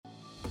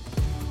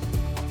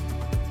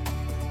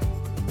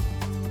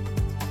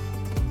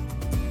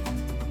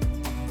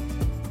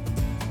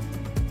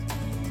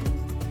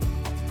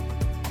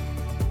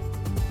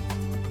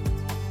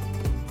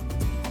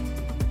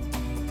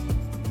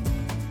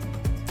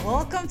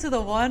Welcome to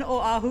the One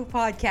Oahu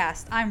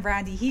podcast. I'm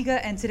Brandi Higa,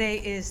 and today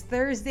is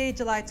Thursday,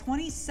 July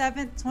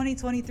 27th,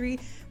 2023.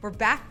 We're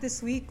back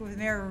this week with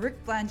Mayor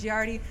Rick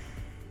Blangiardi.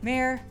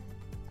 Mayor,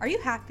 are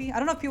you happy? I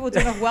don't know if people are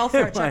doing a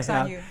welfare checks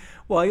on you.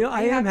 Well,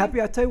 I am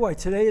happy. I'll tell you why.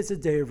 Today is a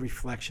day of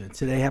reflection.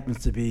 Today happens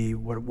to be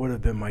what would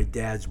have been my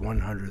dad's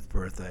 100th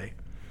birthday.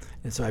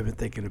 And so I've been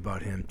thinking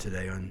about him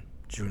today on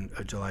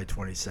July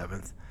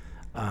 27th,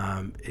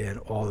 and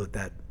all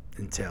that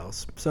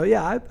entails. So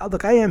yeah,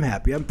 I am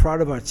happy. I'm proud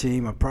of our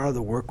team. I'm proud of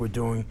the work we're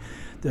doing.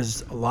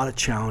 There's a lot of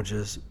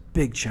challenges,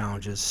 big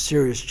challenges,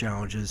 serious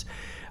challenges,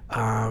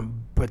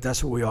 but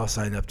that's what we all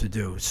signed up to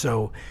do.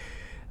 So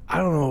I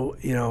don't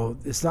know,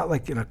 it's not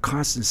like in a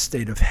constant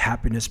state of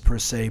happiness per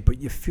se, but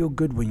you feel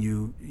good when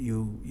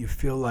you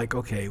feel like,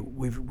 okay,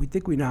 we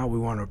think we know how we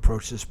want to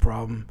approach this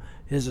problem.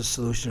 Here's a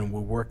solution, and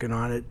we're working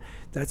on it.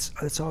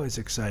 That's always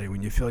exciting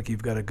when you feel like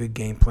you've got a good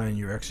game plan and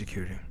you're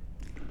executing.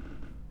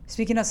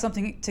 Speaking of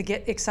something to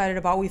get excited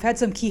about, we've had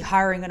some key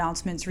hiring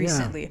announcements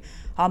recently.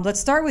 Yeah. Let's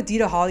start with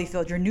Dita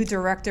Hollyfield, your new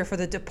director for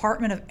the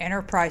Department of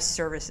Enterprise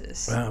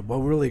Services.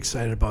 Well, we're really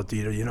excited about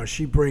Dita.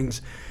 She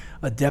brings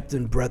a depth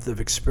and breadth of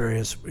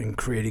experience in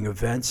creating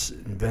events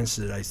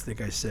that I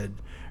think I said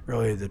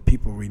earlier that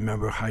people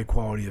remember, high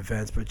quality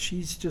events, but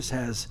she just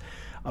has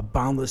a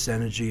boundless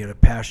energy and a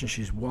passion.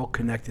 She's well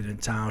connected in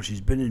town.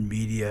 She's been in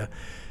media.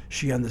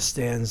 She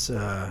understands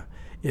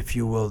if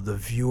you will, the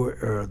viewer,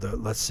 or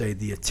let's say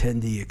the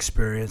attendee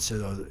experience.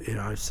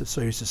 I'm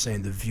so used to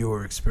saying the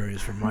viewer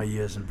experience from my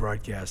years in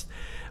broadcast,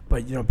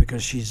 but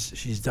because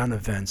she's done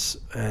events,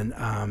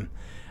 and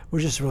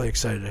we're just really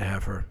excited to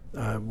have her.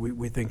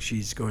 We think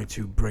she's going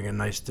to bring a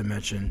nice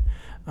dimension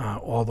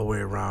all the way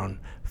around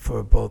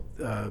for both,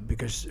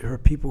 because her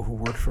people who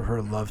worked for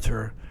her loved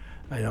her.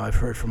 I know I've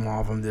heard from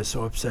all of them, they're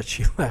so upset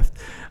she left,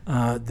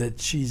 that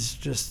she's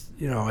just,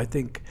 I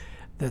think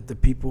that the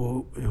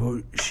people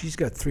who she's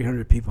got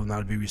 300 people now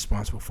to be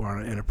responsible for on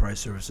our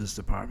Enterprise Services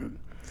Department.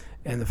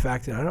 And the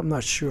fact that I'm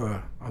not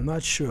sure,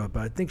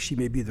 but I think she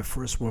may be the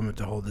first woman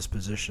to hold this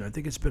position. I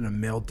think it's been a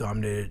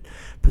male-dominated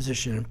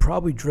position, and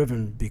probably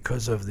driven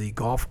because of the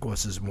golf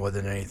courses more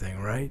than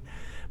anything, right?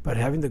 But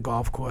having the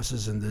golf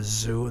courses and the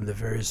zoo and the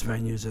various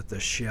venues at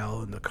the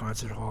Shell and the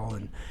concert hall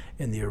and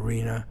in the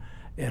arena,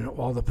 and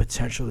all the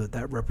potential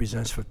that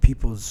represents for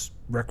people's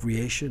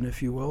recreation,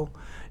 if you will,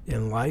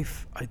 in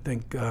life, I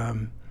think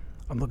I'm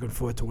looking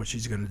forward to what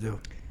she's going to do.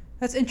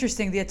 That's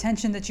interesting, the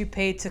attention that you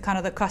paid to kind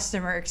of the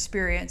customer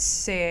experience,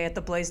 say at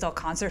the Blaisdell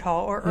Concert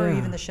Hall or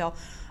even the Shell.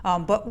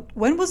 But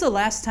when was the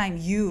last time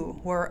you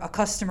were a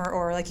customer,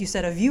 or like you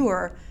said, a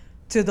viewer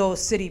to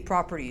those city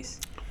properties?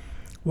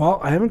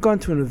 Well, I haven't gone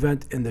to an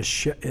event in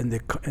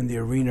the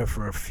arena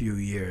for a few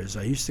years.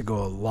 I used to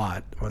go a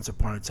lot once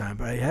upon a time,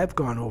 but I have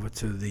gone over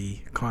to the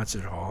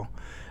concert hall,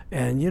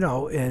 and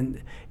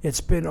and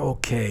it's been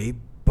okay.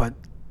 But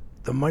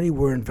the money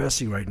we're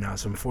investing right now,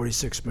 some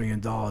 $46 million,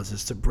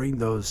 is to bring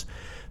those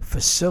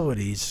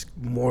facilities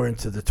more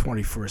into the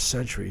 21st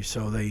century.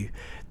 So they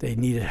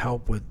needed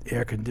help with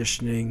air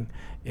conditioning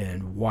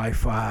and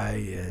Wi-Fi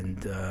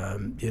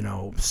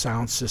and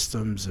sound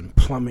systems and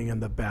plumbing in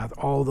the bath,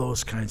 all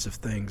those kinds of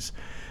things.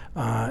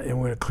 And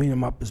we're going to clean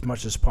them up as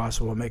much as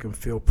possible and make them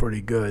feel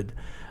pretty good.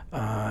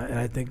 And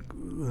I think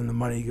when the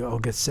money all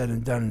gets said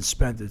and done and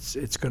spent,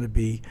 it's going to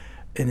be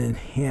an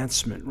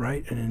enhancement,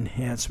 right? An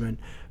enhancement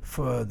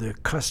for the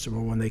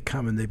customer when they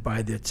come and they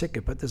buy their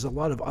ticket. But there's a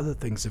lot of other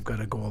things that have got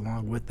to go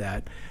along with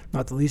that,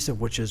 not the least of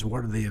which is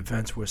what are the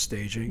events we're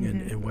staging,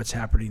 and what's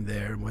happening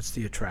there, and what's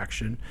the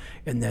attraction.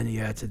 And then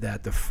you add to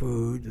that the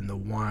food and the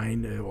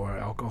wine or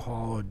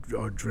alcohol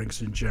or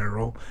drinks in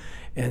general,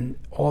 and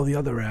all the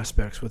other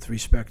aspects with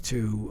respect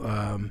to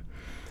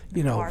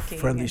parking,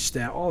 friendly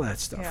staff, all that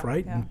stuff,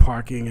 right? Yeah. And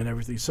parking and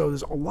everything. So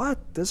there's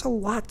a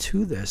lot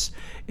to this.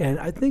 And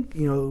I think,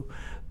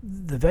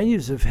 the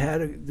venues have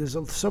had,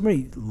 so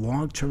many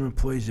long-term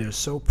employees that are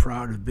so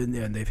proud to have been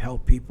there, and they've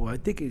helped people. I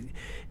think it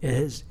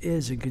is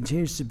and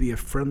continues to be a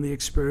friendly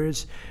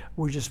experience.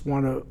 We just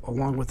want to,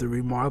 along with the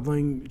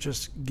remodeling,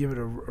 just give it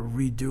a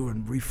redo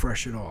and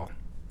refresh it all.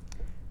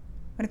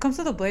 When it comes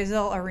to the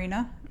Blaisdell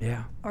Arena,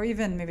 or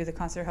even maybe the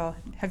concert hall,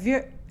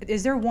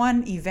 is there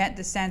one event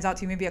that stands out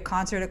to you? Maybe a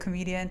concert, a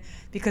comedian,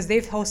 because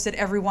they've hosted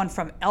everyone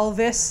from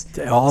Elvis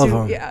to all of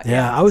them.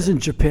 Yeah. I was in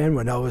Japan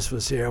when Elvis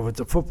was here with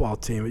the football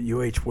team at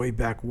UH way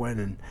back when,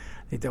 and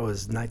I think that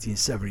was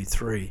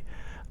 1973.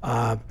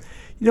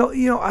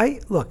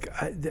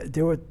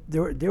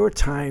 There were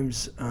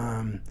times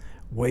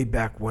way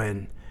back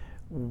when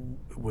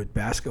with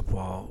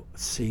basketball,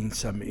 seeing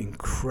some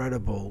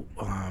incredible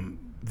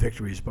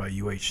victories by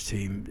UH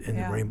team in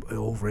the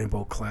old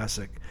Rainbow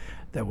Classic.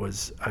 That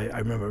was, I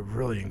remember,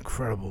 really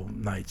incredible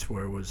nights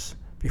where it was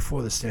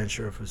before the Stan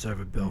Sheriff was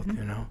ever built.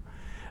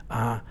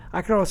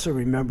 I can also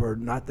remember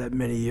not that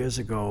many years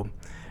ago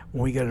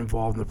when we got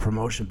involved in the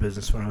promotion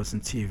business when I was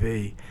in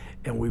TV,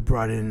 and we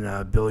brought in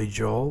Billy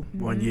Joel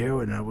one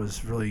year, and that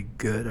was really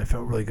good. I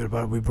felt really good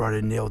about it. We brought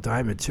in Neil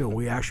Diamond too, and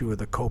we actually were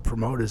the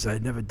co-promoters.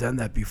 I'd never done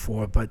that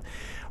before, but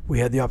we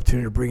had the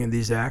opportunity to bring in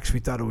these acts. We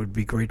thought it would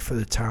be great for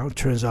the town.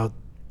 Turns out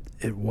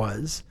it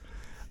was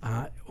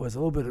a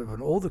little bit of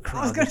an older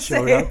crowd gonna that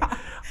showed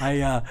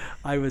say. up.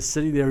 I was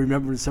sitting there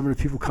remembering some of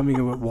the people coming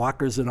in with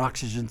walkers and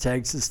oxygen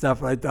tanks and stuff,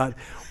 and I thought,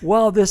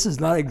 well, this is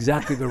not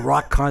exactly the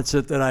rock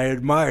concert that I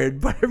admired,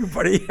 but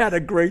everybody had a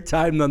great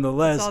time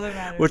nonetheless, That's all that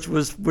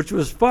matters. which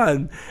was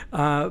fun.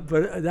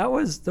 But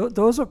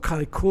those are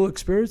kind of cool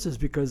experiences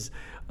because.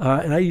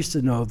 And I used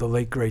to know the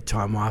late great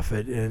Tom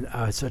Moffat,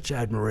 and such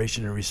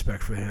admiration and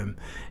respect for him,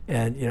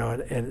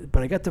 and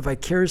but I got to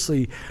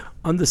vicariously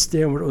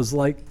understand what it was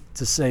like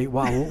to say,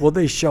 "Wow, will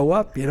they show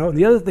up?" And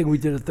the other thing we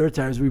did a third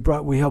time is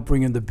we helped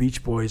bring in the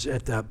Beach Boys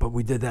but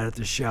we did that at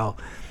the Shell.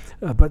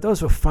 But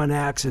those were fun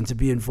acts, and to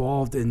be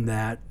involved in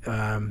that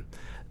it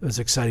was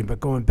exciting.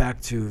 But going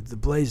back to the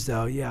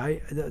Blaisdell,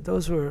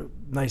 those were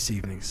nice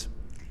evenings.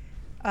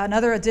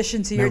 Another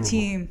addition to Memorable. your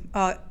team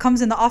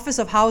comes in the Office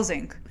of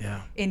Housing.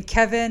 Yeah. In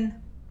Kevin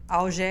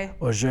Auger.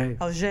 Auger.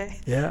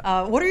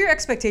 Yeah. What are your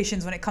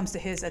expectations when it comes to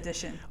his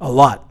addition? A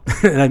lot.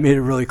 And I made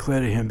it really clear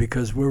to him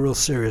because we're real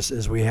serious,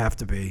 as we have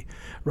to be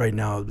right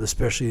now,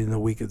 especially in the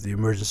week of the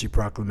emergency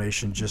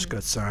proclamation just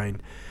got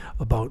signed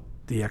about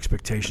the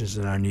expectations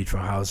and our need for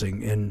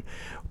housing. And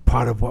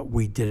part of what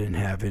we didn't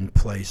have in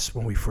place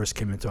when we first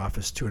came into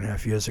office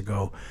 2.5 years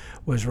ago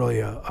was really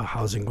a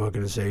housing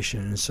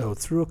organization. And so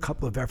through a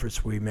couple of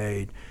efforts we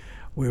made,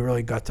 we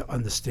really got to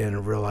understand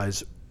and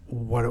realize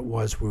what it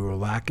was we were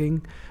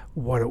lacking,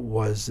 what it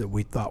was that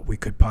we thought we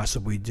could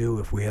possibly do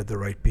if we had the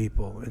right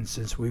people. And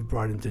since we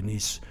brought in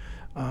Denise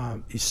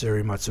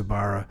Iseri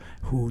Matsubara,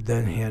 who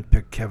then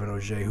handpicked Kevin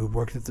Auger, who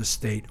worked at the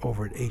state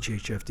over at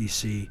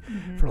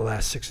HHFDC for the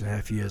last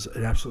 6.5 years,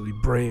 an absolutely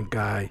brilliant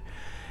guy.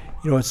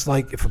 It's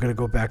like, if we're going to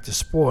go back to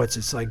sports,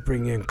 it's like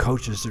bringing in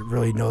coaches that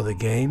really know the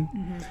game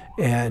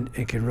and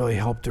can really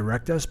help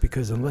direct us,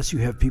 because unless you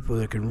have people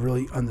that can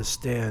really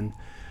understand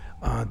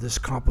this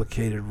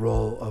complicated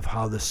role of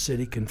how the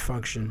city can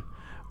function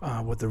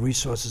with the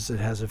resources it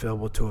has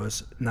available to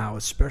us now,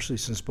 especially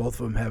since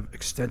both of them have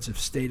extensive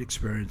state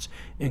experience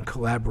in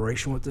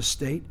collaboration with the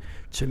state,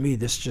 to me,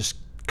 this just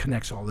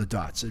connects all the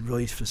dots. It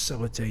really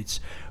facilitates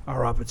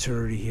our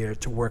opportunity here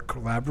to work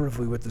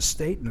collaboratively with the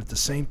state, and at the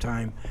same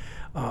time,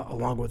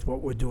 along with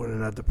what we're doing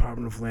in our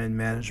Department of Land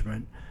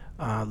Management,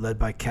 led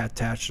by Kat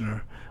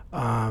Tachner,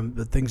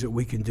 the things that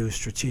we can do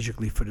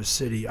strategically for the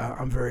city.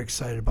 I'm very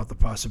excited about the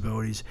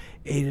possibilities,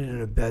 aided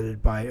and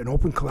abetted by an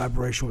open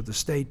collaboration with the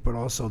state, but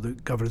also the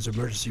governor's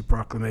emergency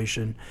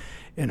proclamation,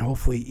 and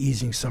hopefully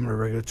easing some of the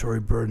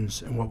regulatory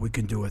burdens and what we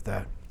can do with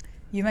that.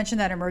 You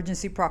mentioned that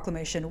emergency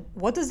proclamation.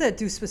 What does that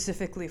do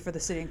specifically for the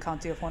city and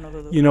county of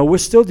Honolulu? We're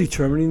still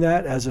determining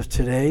that. As of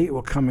today,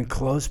 we're coming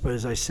close, but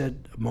as I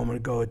said a moment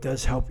ago, it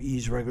does help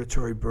ease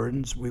regulatory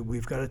burdens.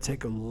 We've got to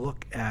take a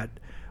look at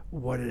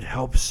what it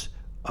helps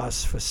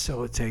us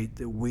facilitate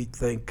that we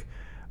think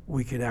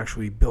we can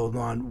actually build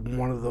on.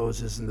 One of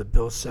those is in the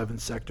Bill 7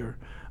 sector,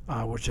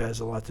 which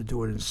has a lot to do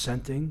with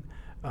incenting,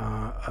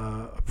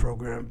 a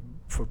program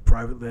for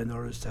private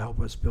landowners to help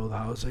us build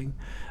housing.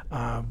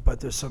 But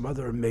there's some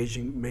other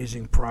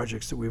amazing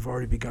projects that we've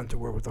already begun to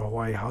work with the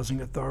Hawaii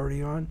Housing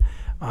Authority on,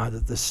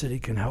 that the city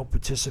can help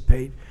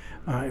participate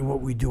in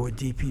what we do with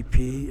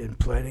DPP and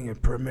planning and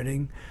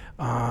permitting,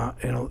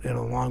 and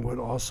along with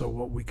also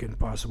what we can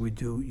possibly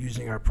do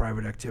using our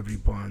private activity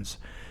bonds.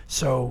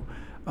 So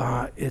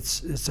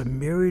it's a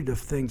myriad of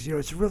things.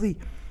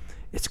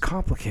 It's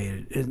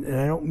complicated, and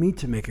I don't mean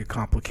to make it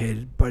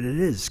complicated, but it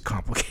is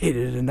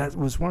complicated, and that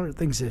was one of the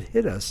things that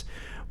hit us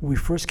when we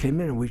first came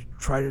in, and we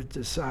tried to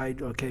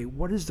decide, okay,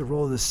 what is the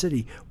role of the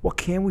city? What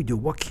can we do?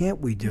 What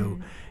can't we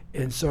do?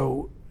 And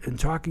so in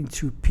talking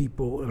to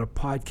people in a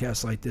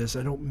podcast like this,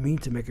 I don't mean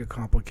to make it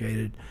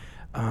complicated,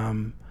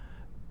 and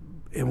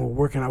we're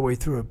working our way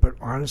through it, but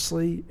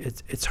honestly,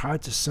 it's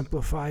hard to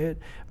simplify it,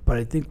 but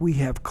I think we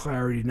have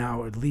clarity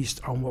now, at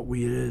least on what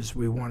it is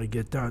we want to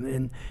get done.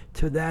 And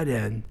to that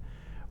end,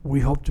 we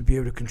hope to be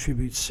able to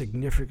contribute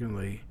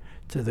significantly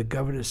to the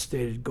governor's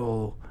stated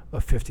goal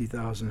of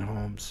 50,000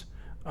 homes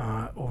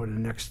over the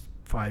next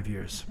 5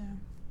 years. Yeah.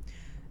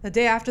 The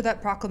day after that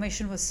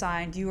proclamation was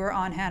signed, you were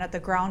on hand at the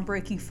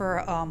groundbreaking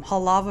for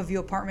Halawa View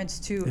Apartments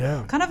 2.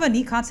 Yeah. Kind of a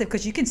neat concept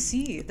because you can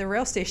see the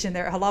rail station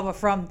there at Halawa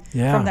from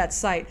that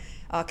site.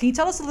 Can you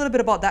tell us a little bit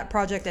about that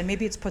project and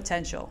maybe its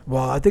potential?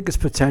 Well, I think its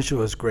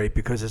potential is great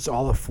because it's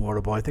all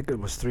affordable. I think it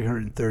was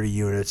 330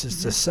 units.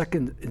 It's the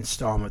second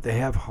installment. They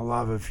have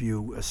Halawa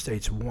View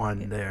Estates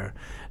 1 there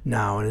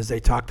now, and as they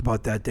talked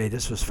about that day,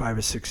 this was 5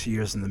 or 6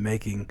 years in the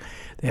making.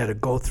 They had to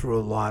go through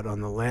a lot on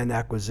the land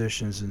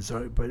acquisitions, and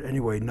so. But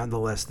anyway,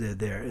 nonetheless, they're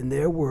there, and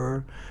there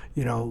were,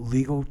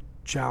 legal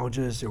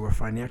challenges, there were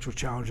financial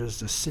challenges.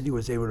 The city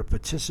was able to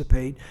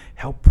participate,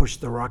 help push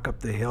the rock up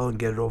the hill and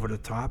get it over the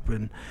top,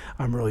 and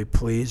I'm really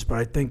pleased. But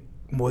I think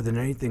more than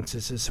anything,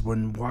 since it's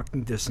within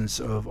walking distance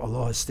of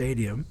Aloha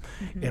Stadium,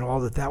 and all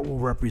that will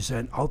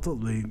represent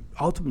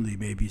ultimately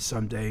maybe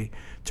someday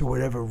to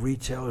whatever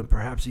retail and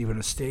perhaps even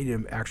a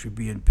stadium actually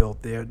being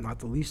built there, not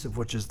the least of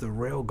which is the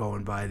rail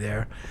going by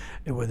there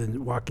and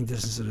within walking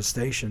distance of the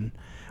station.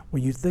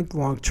 when you think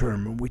long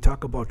term, when we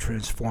talk about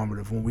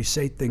transformative, when we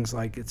say things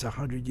like it's a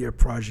 100-year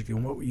project,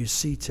 and what you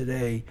see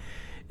today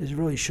is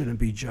really shouldn't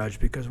be judged,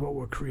 because what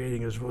we're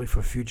creating is really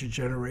for future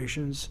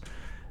generations.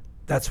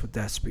 That's what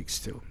that speaks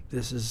to.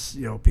 This is,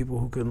 people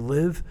who can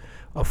live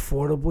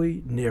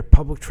affordably near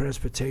public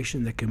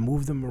transportation, that can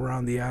move them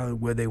around the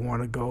island where they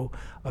want to go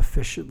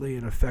efficiently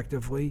and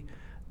effectively.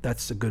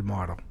 That's a good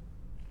model.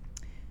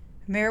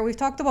 Mayor, we've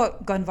talked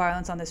about gun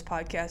violence on this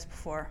podcast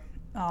before,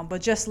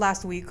 but just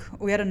last week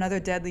we had another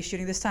deadly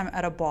shooting, this time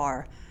at a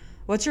bar.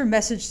 What's your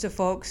message to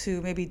folks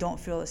who maybe don't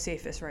feel the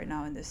safest right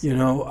now in this city?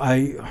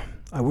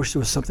 I wish there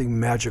was something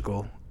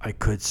magical I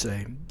could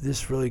say.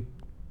 This really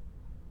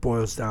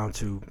boils down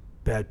to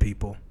bad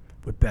people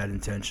with bad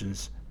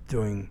intentions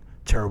doing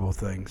terrible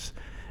things.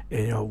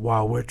 And,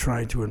 while we're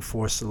trying to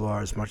enforce the law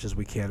as much as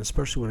we can,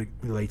 especially when it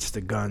relates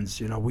to guns,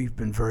 we've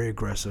been very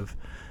aggressive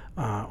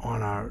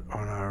on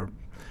our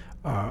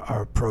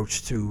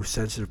approach to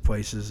sensitive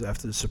places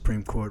after the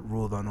Supreme Court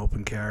ruled on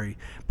open carry.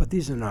 But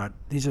these are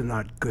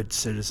not good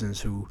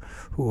citizens who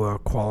are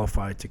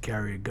qualified to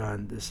carry a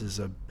gun. This is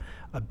a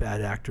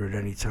bad actor at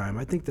any time.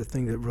 I think the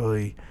thing that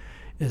really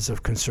is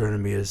of concern to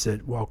me is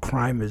that while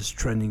crime is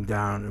trending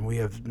down, and we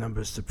have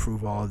numbers to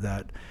prove all of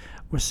that,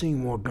 we're seeing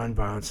more gun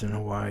violence in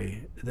Hawaii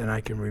than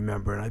I can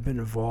remember. And I've been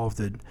involved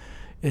in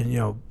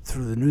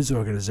through the news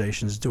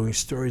organizations, doing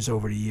stories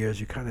over the years.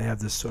 You kind of have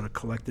this sort of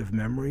collective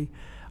memory.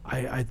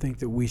 I think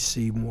that we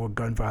see more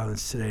gun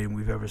violence today than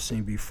we've ever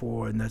seen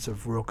before, and that's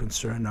of real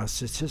concern. Now,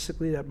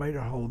 statistically, that might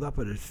not hold up,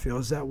 but it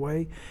feels that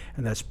way,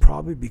 and that's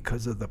probably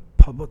because of the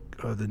public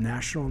or the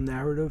national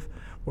narrative,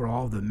 where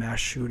all the mass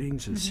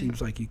shootings. It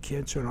seems like you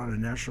can't turn on a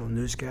national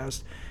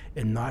newscast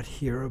and not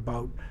hear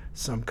about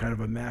some kind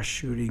of a mass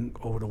shooting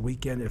over the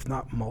weekend, if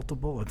not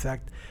multiple. In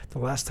fact, the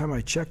last time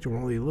I checked, we're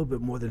only a little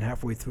bit more than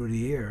halfway through the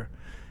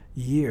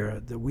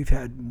year that we've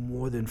had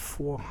more than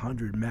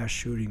 400 mass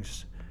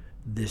shootings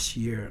this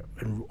year,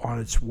 and on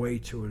its way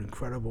to an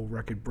incredible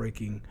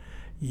record-breaking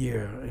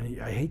year. And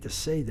I hate to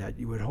say that.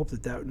 You would hope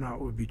that not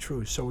would be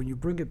true. So when you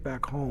bring it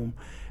back home,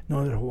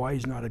 knowing that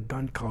Hawaii's not a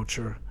gun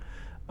culture,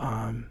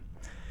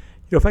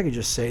 if I could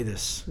just say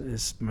this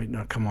might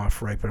not come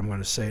off right, but I'm going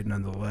to say it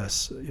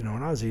nonetheless.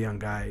 When I was a young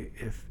guy,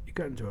 if you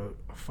got into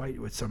a fight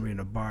with somebody in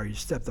a bar, you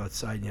stepped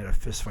outside and you had a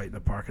fist fight in the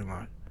parking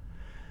lot.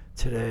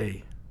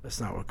 Today, that's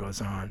not what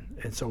goes on.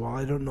 And so while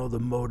I don't know the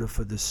motive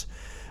for this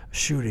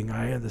shooting,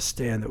 I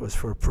understand it was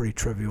for a pretty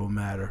trivial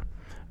matter.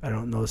 I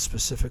don't know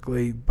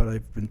specifically, but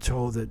I've been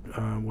told that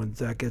when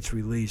that gets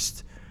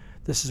released,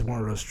 this is one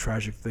of those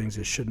tragic things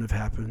that shouldn't have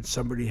happened.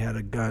 Somebody had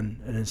a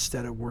gun, and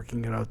instead of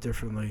working it out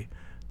differently,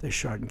 they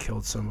shot and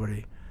killed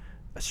somebody.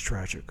 That's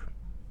tragic.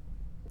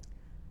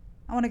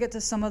 I want to get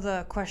to some of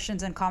the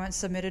questions and comments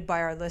submitted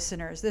by our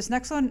listeners. This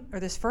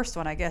first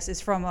one, I guess,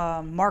 is from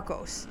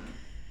Marcos.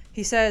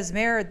 He says,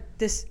 Mayor,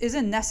 this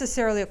isn't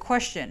necessarily a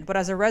question, but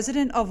as a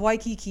resident of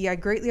Waikiki, I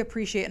greatly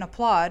appreciate and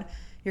applaud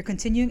your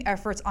continuing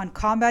efforts on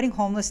combating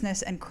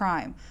homelessness and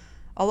crime.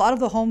 A lot of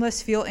the homeless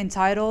feel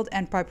entitled,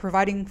 and by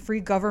providing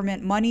free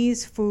government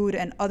monies, food,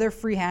 and other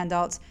free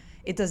handouts,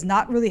 it does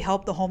not really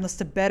help the homeless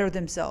to better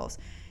themselves.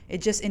 It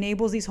just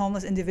enables these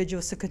homeless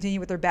individuals to continue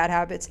with their bad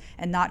habits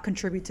and not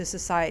contribute to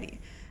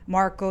society.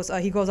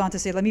 He goes on to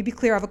say, let me be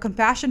clear, I have a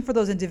compassion for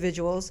those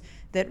individuals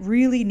that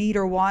really need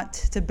or want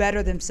to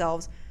better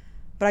themselves,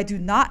 but I do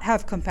not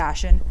have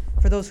compassion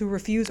for those who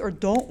refuse or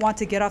don't want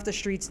to get off the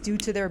streets due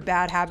to their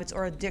bad habits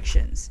or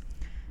addictions.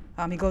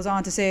 He goes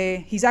on to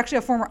say he's actually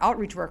a former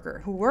outreach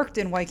worker who worked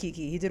in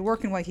Waikiki. He did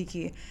work in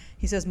Waikiki.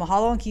 He says,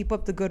 mahalo and keep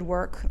up the good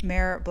work,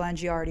 Mayor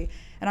Blangiardi.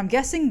 And I'm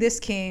guessing this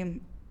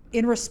came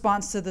in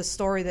response to the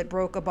story that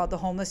broke about the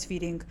homeless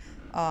feeding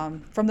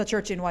from the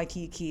church in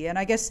Waikiki. And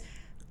I guess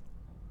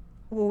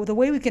the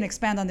way we can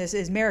expand on this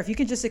is, Mayor, if you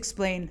can just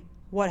explain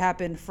what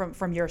happened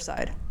from your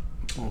side.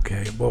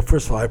 Okay. Well,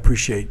 first of all, I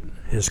appreciate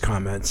his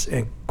comments.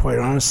 And quite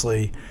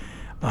honestly,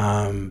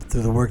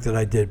 through the work that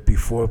I did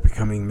before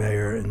becoming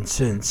mayor and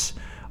since,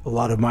 a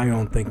lot of my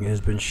own thinking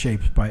has been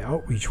shaped by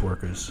outreach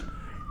workers,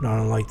 not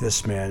unlike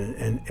this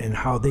man, and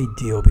how they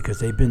deal, because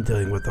they've been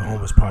dealing with the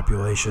homeless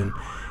population,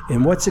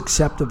 and what's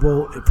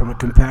acceptable from a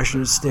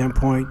compassionate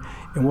standpoint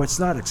and what's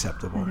not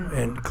acceptable.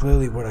 And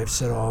clearly what I've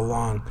said all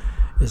along,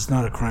 it's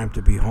not a crime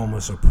to be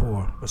homeless or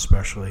poor,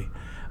 especially.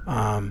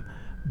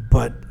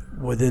 But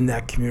within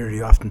that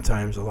community,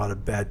 oftentimes a lot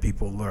of bad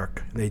people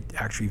lurk. They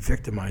actually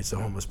victimize the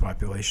homeless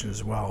population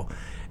as well.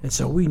 And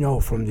so we know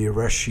from the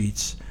arrest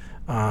sheets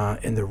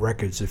and the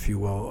records, if you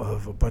will,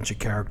 of a bunch of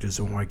characters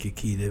in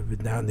Waikiki that have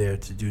been down there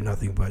to do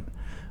nothing but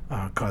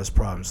cause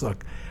problems.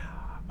 Look,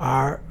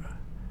 our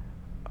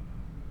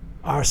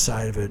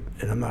side of it,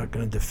 and I'm not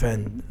going to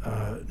defend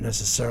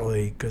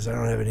necessarily, because I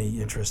don't have any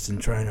interest in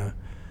trying to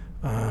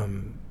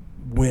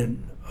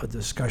win a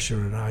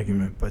discussion or an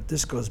argument, but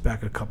this goes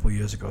back a couple of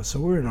years ago. So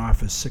we're in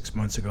office 6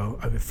 months ago,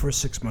 first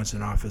 6 months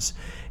in office,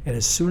 and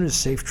as soon as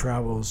safe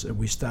travels and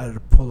we started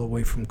to pull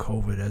away from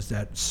COVID, as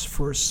that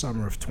first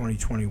summer of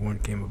 2021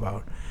 came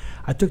about,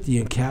 I took the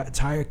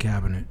entire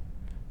cabinet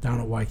down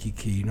at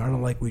Waikiki, not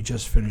unlike we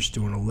just finished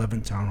doing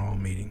 11 town hall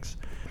meetings.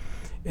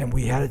 And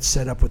we had it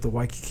set up with the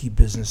Waikiki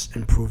Business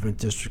Improvement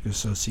District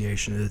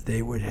Association that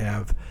they would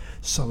have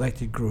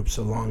selected groups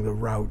along the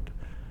route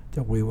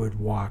that we would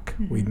walk.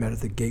 We met at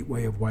the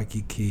gateway of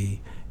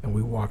Waikiki, and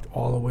we walked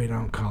all the way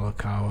down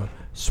Kalakaua,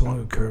 swung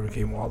a curve, and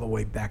came all the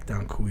way back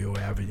down Kuyo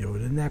Avenue.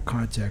 And in that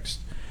context,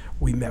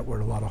 we met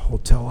with a lot of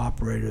hotel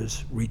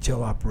operators,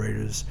 retail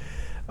operators,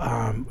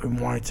 and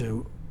wanted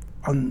to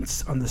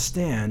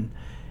understand,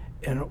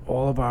 and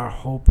all of our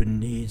hope and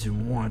needs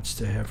and wants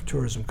to have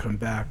tourism come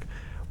back,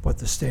 what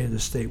the state of the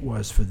state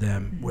was for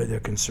them, where their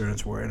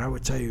concerns were. And I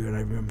would tell you, and I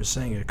remember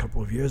saying it a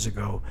couple of years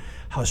ago,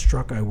 how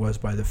struck I was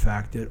by the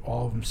fact that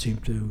all of them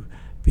seemed to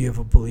be of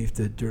a belief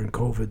that during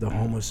COVID, the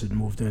homeless had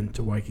moved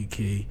into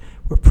Waikiki,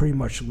 were pretty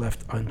much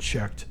left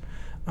unchecked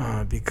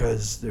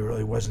because there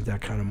really wasn't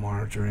that kind of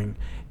monitoring.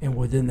 And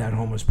within that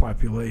homeless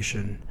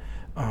population,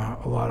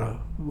 a lot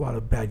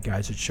of bad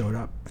guys had showed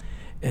up.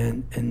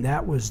 And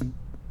that was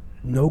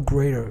no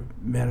greater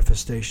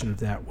manifestation of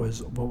that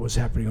was what was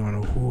happening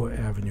on ʻŌhua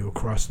Avenue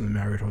across from the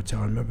Marriott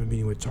Hotel. I remember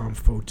meeting with Tom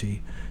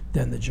Foti,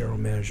 then the general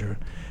manager,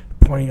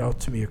 pointing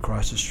out to me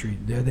across the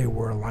street. There they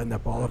were, lined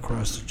up all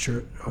across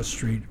the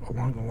street,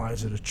 along the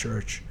lines of the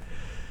church.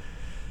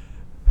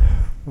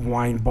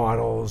 Wine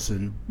bottles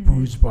and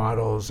booze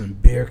bottles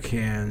and beer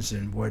cans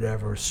and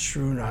whatever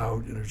strewn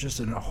out, and there's just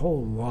a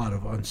whole lot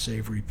of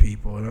unsavory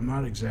people. And I'm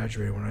not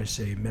exaggerating when I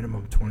say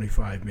minimum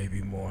 25,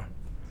 maybe more.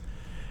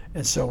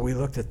 And so we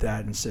looked at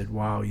that and said,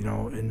 wow,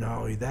 and not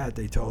only that,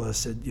 they told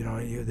us that,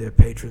 their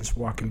patrons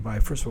walking by,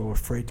 first of all, were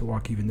afraid to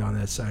walk even down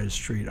that side of the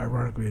street,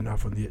 ironically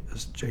enough,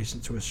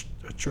 adjacent to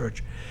a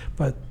church.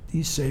 But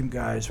these same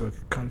guys were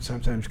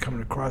sometimes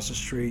coming across the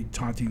street,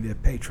 taunting their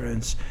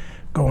patrons,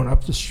 going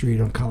up the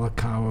street on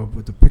Kalakaua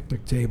with the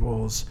picnic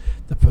tables,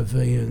 the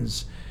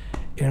pavilions.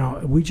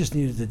 We just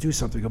needed to do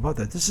something about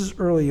that. This is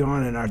early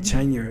on in our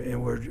tenure,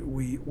 and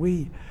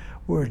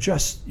we're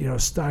just,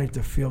 starting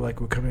to feel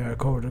like we're coming out of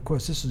COVID. And of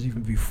course, this is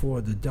even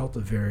before the Delta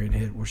variant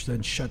hit, which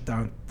then shut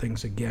down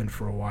things again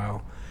for a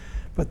while.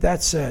 But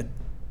that said,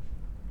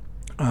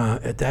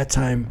 at that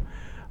time,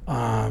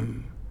 I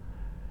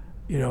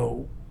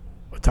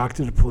talked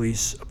to the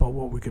police about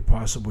what we could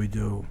possibly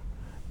do,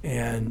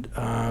 and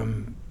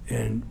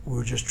we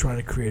were just trying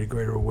to create a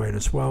greater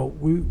awareness. Well,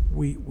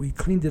 we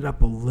cleaned it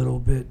up a little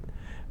bit,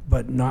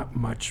 but not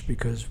much,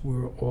 because we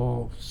were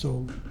all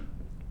so.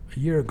 A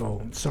year ago,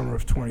 in summer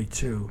of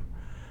 22,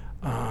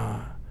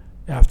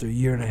 after a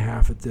year and a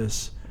half at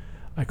this,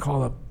 I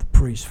called up the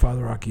priest,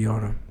 Father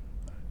Akiona,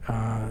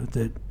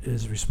 that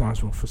is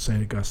responsible for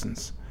St.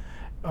 Augustine's,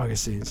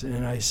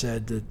 and I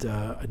said that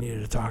I needed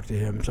to talk to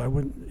him. So I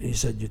went. He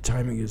said, "Your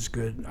timing is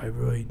good. I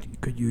really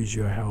could use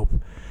your help."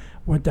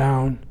 Went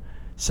down,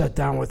 sat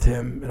down with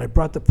him, and I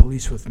brought the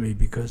police with me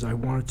because I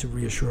wanted to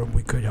reassure him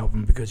we could help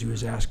him, because he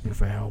was asking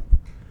for help,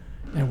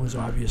 and it was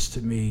obvious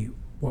to me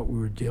what we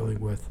were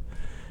dealing with.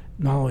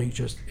 Not only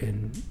just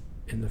in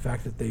the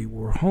fact that they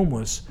were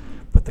homeless,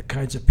 but the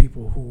kinds of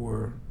people who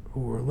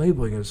were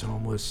labeling as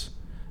homeless,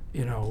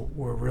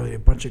 were really a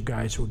bunch of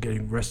guys who were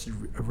getting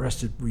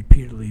arrested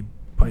repeatedly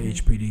by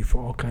HPD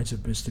for all kinds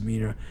of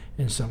misdemeanor,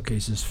 in some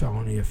cases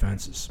felony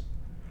offenses.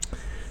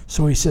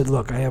 So he said,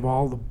 "Look, I have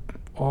all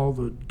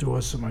the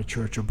doors of my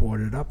church are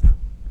boarded up,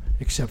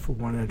 except for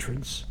one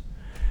entrance.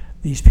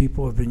 These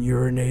people have been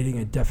urinating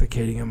and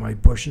defecating in my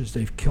bushes.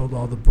 They've killed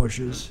all the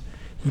bushes."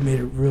 He made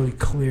it really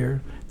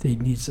clear that he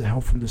needs the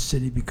help from the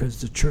city, because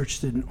the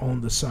church didn't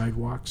own the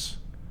sidewalks.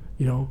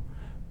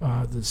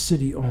 The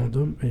city owned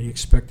them, and he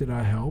expected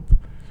our help.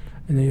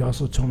 And then he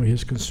also told me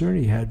his concern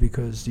he had,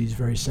 because these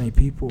very same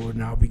people were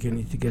now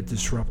beginning to get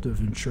disruptive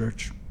in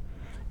church,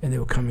 and they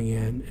were coming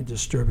in and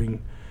disturbing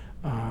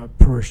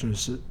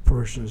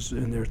parishioners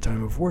in their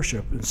time of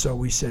worship. And so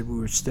we said we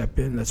would step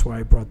in. That's why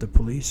I brought the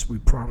police. We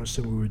promised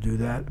that we would do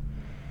that,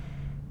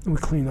 and we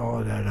cleaned all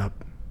of that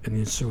up in the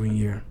ensuing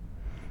year.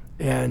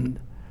 And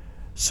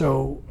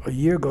so a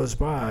year goes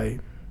by,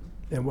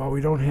 and while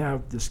we don't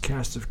have this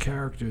cast of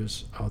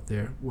characters out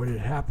there, what had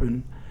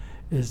happened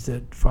is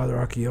that Father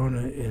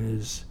Akiona and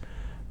his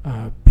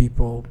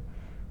people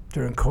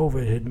during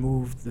COVID had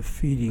moved the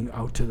feeding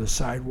out to the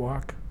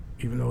sidewalk,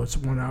 even though it's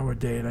 1 hour a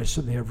day, and I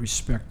certainly have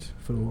respect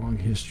for the long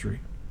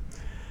history.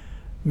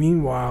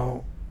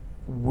 Meanwhile,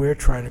 we're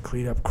trying to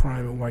clean up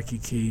crime in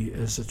Waikiki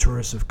as the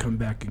tourists have come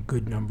back in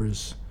good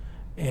numbers,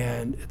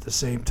 and at the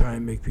same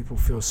time make people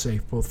feel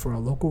safe, both for our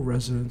local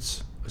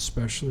residents,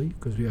 especially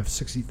because we have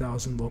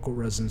 60,000 local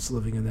residents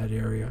living in that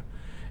area,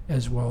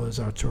 as well as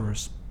our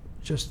tourists.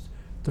 Just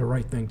the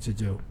right thing to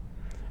do.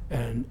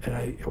 And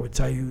I would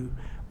tell you,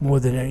 more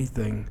than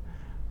anything,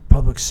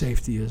 public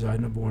safety is our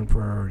number one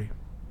priority,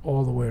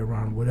 all the way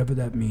around, whatever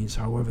that means,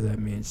 however that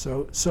means.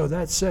 So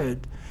that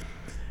said,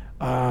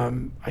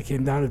 I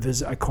came down to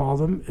visit. I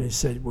called him, and he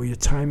said, "Well, your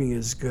timing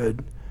is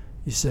good."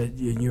 He said,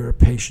 "And you're a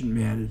patient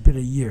man." It had been a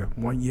year,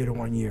 1 year to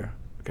 1 year,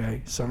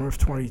 okay? Summer of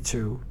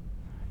 22,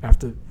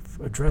 after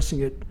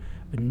addressing it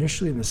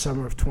initially in the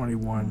summer of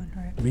 21,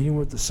 right. meeting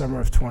with the summer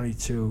of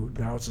 22,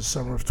 now it's the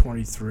summer of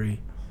 23.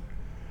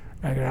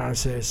 I got on and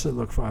say, I said,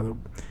 look, Father,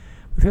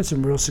 we've had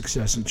some real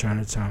success in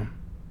Chinatown.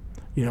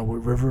 You know,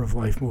 with River of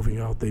Life moving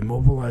out, they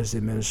mobilized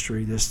their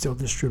ministry. They're still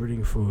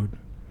distributing food.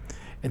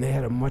 And they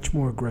had a much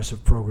more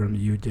aggressive program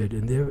than you did,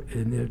 and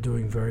they're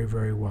doing very,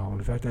 very well.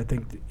 In fact, I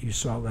think that you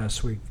saw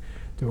last week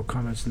there were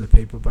comments in the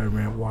paper by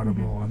Rand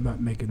Watermore. I'm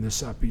not making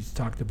this up. He's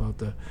talked about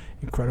the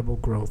incredible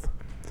growth.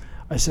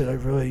 I said, I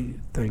really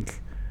think,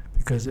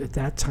 because at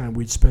that time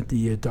we'd spent the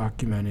year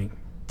documenting,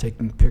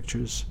 taking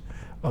pictures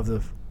of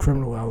the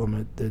criminal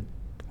element that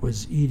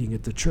was eating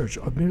at the church.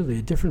 Admittedly,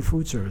 a different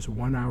food service,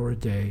 1 hour a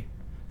day,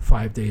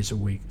 5 days a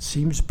week.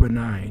 Seems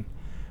benign,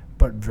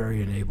 but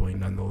very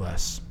enabling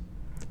nonetheless.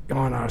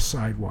 On our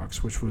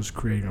sidewalks, which was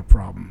creating a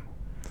problem.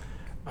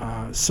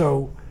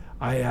 So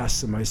I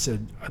asked him, I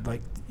said, I'd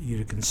like you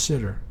to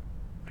consider,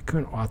 I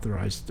couldn't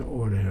authorize to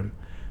order him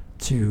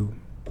to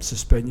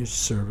suspend your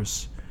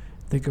service,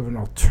 think of an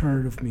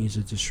alternative means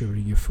of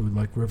distributing your food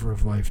like River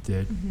of Life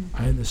did.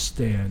 I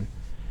understand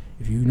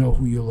if you know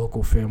who your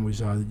local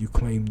families are that you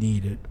claim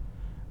need it,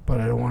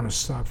 but I don't want to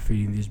stop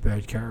feeding these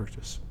bad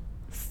characters.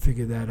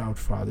 Figure that out,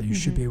 Father. You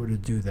should be able to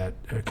do that.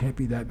 There can't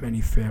be that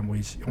many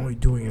families only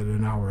doing it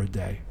an hour a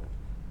day.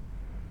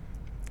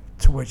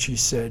 To which he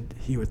said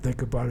he would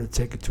think about it,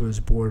 take it to his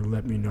board, and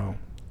let me know.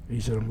 He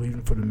said, I'm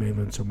leaving for the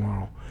mainland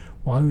tomorrow.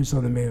 While he was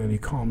on the mainland, he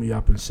called me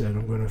up and said,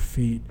 we're going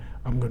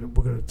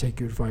to take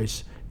your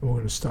advice, and we're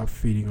going to stop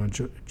feeding on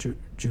July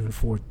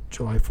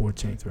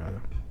 14th,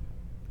 rather.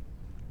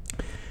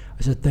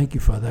 I said, thank you,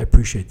 Father. I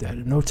appreciate that.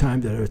 At no time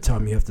did I ever tell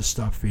him you have to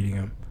stop feeding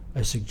him.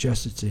 I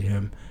suggested to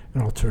him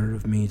an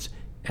alternative means,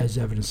 as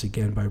evidenced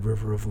again by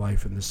River of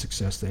Life and the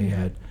success they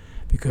had.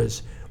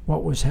 Because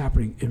what was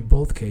happening in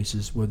both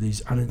cases were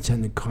these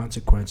unintended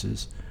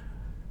consequences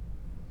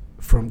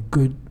from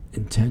good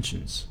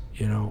intentions,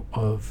 you know,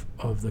 of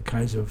the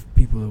kinds of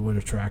people that were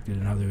attracted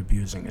and how they're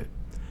abusing it.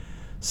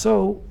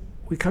 So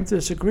we come to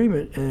this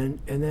agreement, and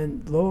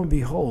then lo and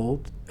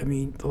behold, I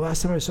mean, the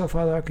last time I saw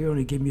Father Accione,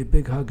 he gave me a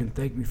big hug and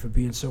thanked me for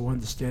being so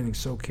understanding,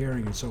 so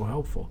caring, and so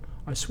helpful.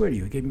 I swear to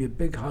you, he gave me a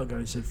big hug,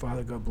 and I said,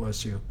 Father, God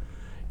bless you.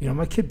 You know,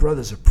 my kid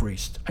brother's a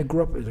priest. I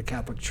grew up in a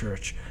Catholic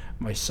church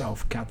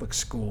myself, Catholic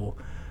school.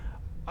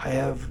 I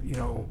have, you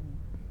know,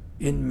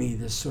 in me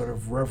this sort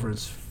of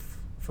reverence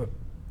for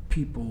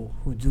people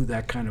who do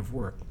that kind of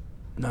work,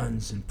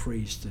 nuns and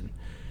priests,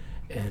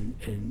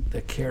 and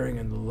the caring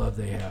and the love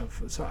they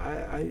have. So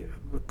I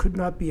could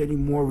not be any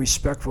more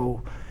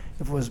respectful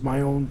if it was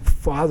my own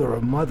father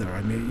or mother.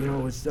 I mean, you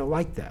know, they're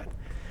like that.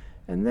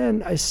 And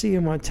then I see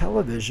him on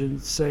television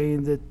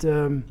saying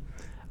that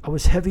I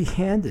was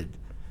heavy-handed.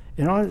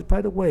 And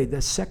by the way,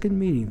 that second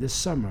meeting this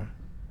summer,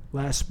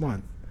 last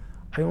month,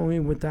 I only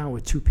went down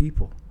with 2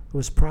 people. It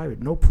was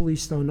private, no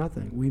police, no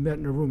nothing. We met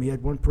in a room. He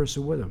had 1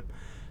 person with him.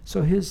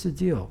 So here's the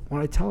deal.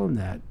 When I tell him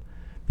that,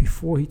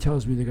 before he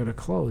tells me they're going to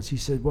close, he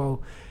said,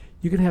 well,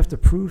 you're going to have to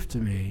prove to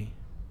me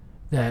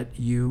that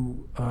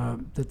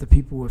that the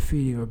people we're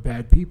feeding are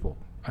bad people.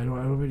 I don't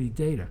have any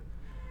data.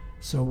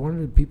 So one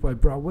of the people I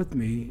brought with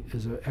me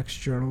is an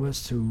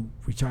ex-journalist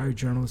retired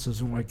journalist,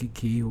 lives in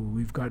Waikiki, who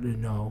we've gotten to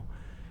know,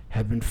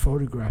 had been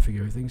photographing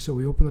everything. So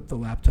we opened up the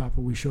laptop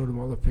and we showed him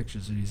all the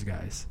pictures of these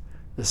guys.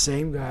 The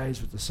same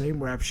guys with the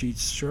same rap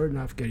sheets, sure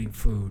enough, getting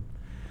food.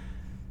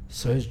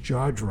 So his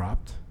jaw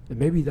dropped. And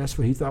maybe that's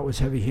what he thought was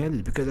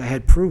heavy-handed, because I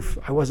had proof.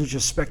 I wasn't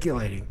just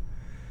speculating.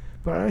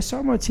 But I saw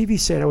him on TV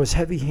saying I was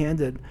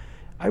heavy-handed.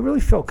 I really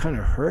felt kind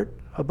of hurt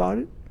about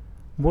it,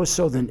 more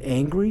so than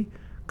angry,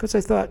 because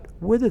I thought,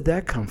 where did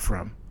that come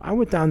from? I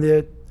went down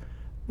there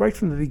right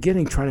from the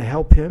beginning trying to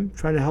help him,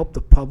 trying to help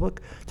the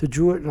public, to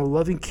do it in a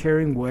loving,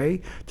 caring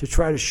way, to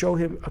try to show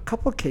him a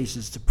couple of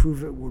cases to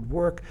prove it would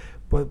work,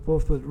 but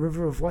both with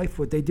River of Life,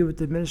 what they did with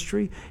the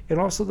ministry, and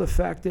also the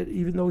fact that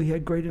even though he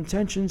had great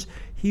intentions,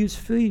 he was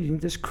feeding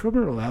this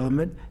criminal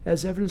element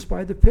as evidenced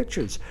by the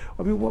pictures.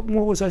 I mean, what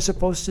more was I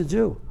supposed to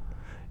do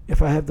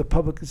if I have the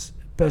public's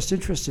best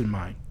interest in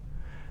mind?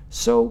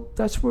 So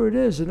that's where it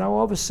is. And now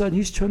all of a sudden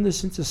he's turned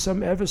this into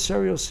some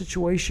adversarial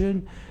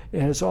situation,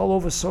 and it's all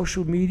over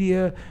social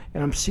media,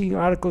 and I'm seeing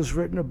articles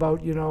written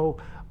about, you know,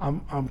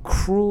 I'm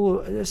cruel.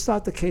 It's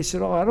not the case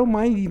at all. I don't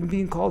mind even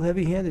being called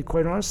heavy-handed,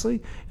 quite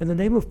honestly. In the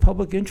name of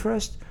public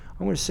interest,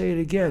 I'm going to say it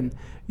again,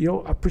 you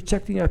know,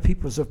 protecting our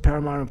people is of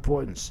paramount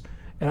importance.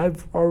 And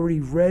I've already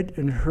read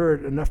and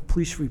heard enough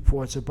police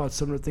reports about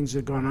some of the things that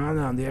have gone on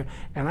down there,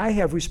 and I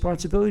have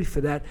responsibility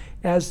for that,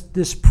 as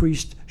this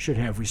priest should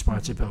have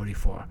responsibility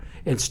for,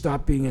 and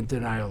stop being in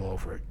denial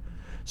over it.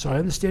 So I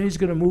understand he's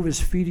going to move his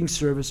feeding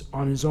service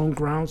on his own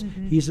grounds.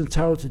 He's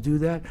entitled to do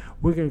that.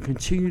 We're going to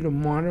continue to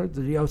monitor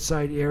the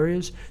outside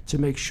areas to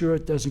make sure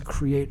it doesn't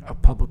create a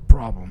public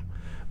problem.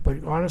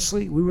 But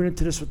honestly, we went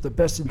into this with the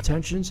best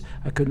intentions.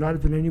 I could not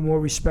have been any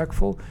more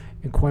respectful,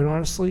 and quite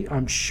honestly,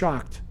 I'm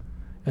shocked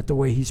at the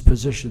way he's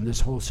positioned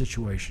this whole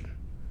situation.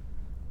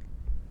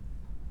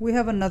 We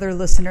have another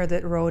listener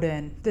that wrote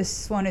in.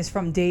 This one is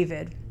from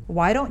David.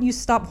 Why don't you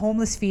stop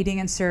homeless feeding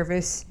and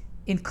service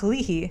in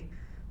Kalihi,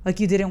 like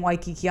you did in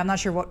Waikiki. I'm not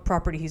sure what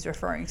property he's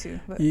referring to.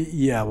 But.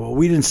 Yeah, well,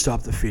 we didn't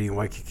stop the feeding in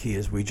Waikiki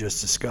as we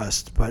just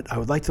discussed, but I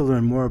would like to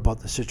learn more about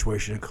the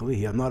situation in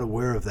Kalihi. I'm not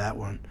aware of that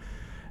one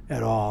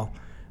at all.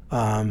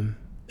 And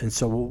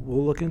so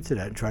we'll look into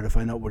that and try to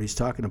find out what he's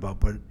talking about.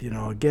 But,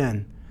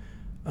 again,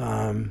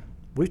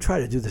 we try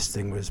to do this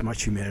thing with as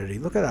much humanity.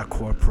 Look at our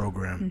core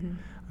program. Mm-hmm.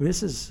 I mean,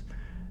 this is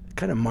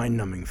kind of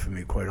mind-numbing for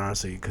me, quite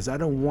honestly, because I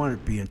don't want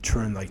it being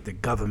turned like the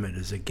government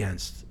is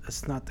against.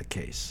 That's not the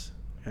case,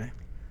 okay?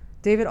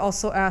 David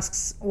also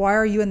asks, why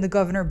are you in the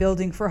governor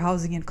building for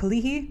housing in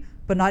Kalihi,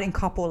 but not in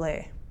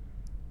Kapolei?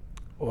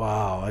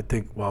 Wow, I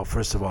think,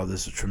 first of all,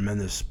 there's a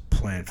tremendous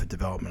plan for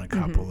development in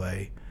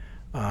Kapolei.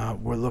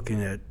 We're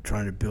looking at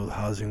trying to build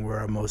housing where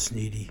our most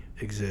needy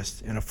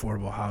exist in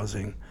affordable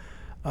housing.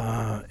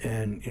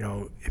 And,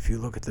 if you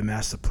look at the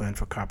master plan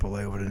for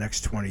Kapolei over the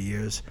next 20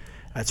 years,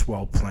 that's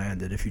well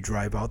planned. And if you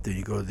drive out there,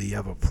 you go to the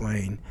Ever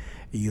Plain,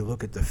 and you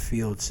look at the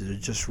fields that are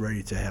just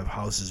ready to have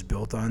houses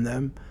built on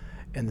them,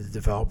 and the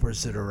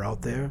developers that are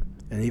out there,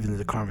 and even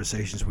the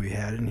conversations we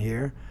had in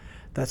here,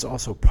 that's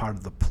also part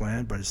of the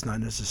plan, but it's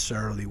not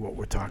necessarily what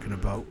we're talking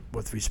about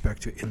with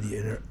respect to in the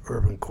inner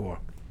urban core.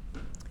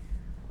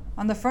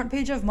 On the front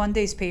page of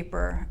Monday's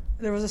paper,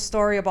 there was a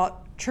story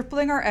about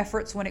tripling our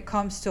efforts when it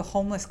comes to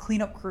homeless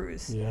cleanup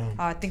crews. Yeah.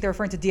 I think they're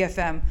referring to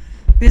DFM.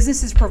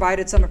 Businesses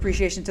provided some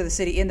appreciation to the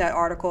city in that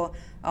article,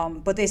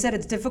 but they said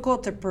it's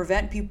difficult to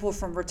prevent people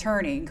from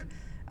returning.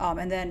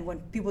 And then when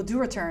people do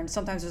return,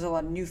 sometimes there's a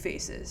lot of new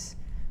faces.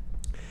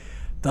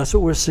 That's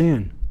what we're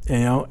seeing,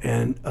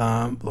 and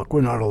look,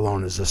 we're not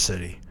alone as a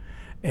city.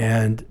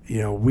 And,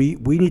 we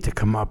need to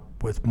come up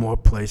with more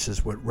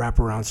places with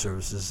wraparound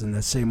services. In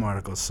that same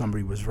article,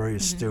 somebody was very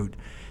astute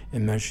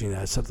in mentioning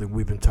that. It's something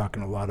we've been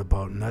talking a lot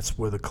about, and that's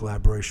where the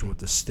collaboration with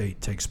the state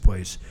takes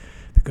place,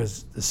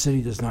 because the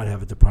city does not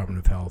have a Department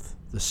of Health.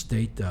 The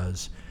state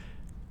does.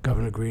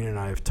 Governor Green and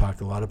I have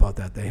talked a lot about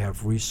that. They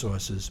have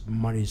resources,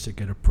 monies that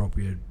get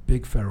appropriated,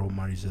 big federal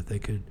monies that they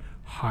could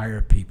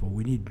hire people.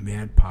 We need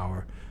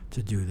manpower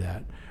to do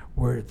that.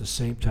 We're at the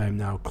same time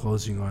now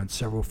closing on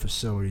several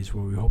facilities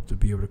where we hope to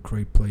be able to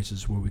create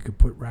places where we could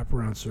put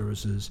wraparound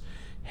services,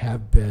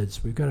 have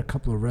beds. We've got a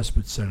couple of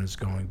respite centers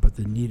going, but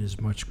the need is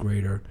much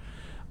greater.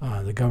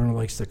 The governor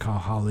likes the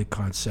Kauhali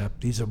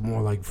concept. These are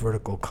more like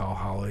vertical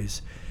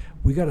Kauhalis.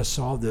 We got to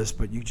solve this,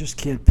 but you just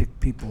can't pick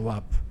people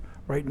up.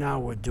 Right now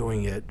we're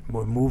doing it.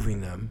 We're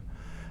moving them.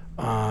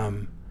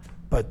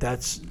 But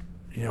that's,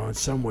 in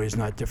some ways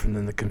not different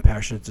than the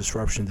compassionate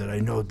disruption that I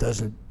know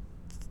doesn't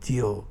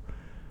deal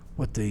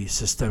with the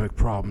systemic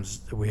problems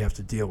that we have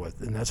to deal with,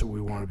 and that's what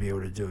we want to be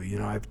able to do.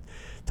 I've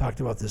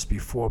talked about this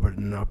before, but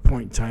in our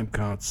point-in-time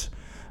counts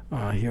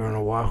here on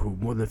Oahu,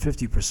 more than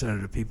 50%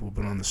 of the people have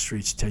been on the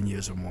streets 10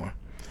 years or more,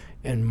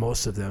 and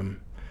most of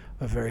them,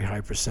 a very high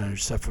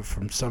percentage, suffer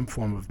from some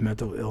form of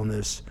mental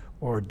illness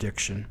or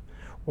addiction,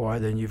 or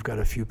then you've got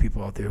a few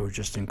people out there who are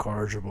just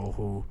incorrigible,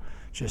 who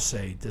just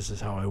say, this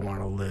is how I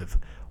want to live.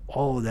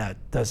 All of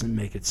that doesn't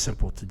make it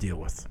simple to deal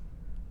with.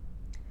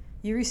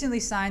 You recently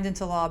signed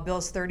into law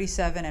Bills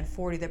 37 and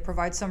 40 that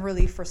provide some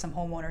relief for some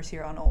homeowners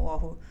here on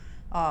Oahu.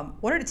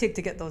 What did it take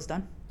to get those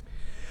done?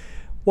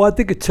 Well, I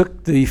think it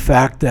took the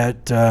fact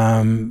that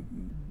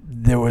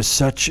there was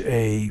such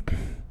and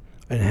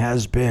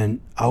has been,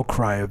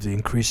 outcry of the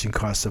increasing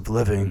cost of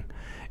living,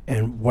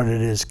 and what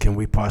it is can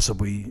we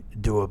possibly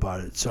do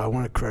about it. So I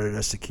want to credit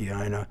Esther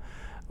Kiana.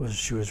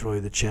 She was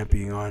really the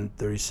champion on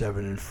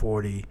 37 and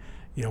 40.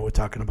 We're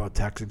talking about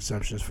tax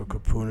exemptions for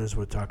kapunas.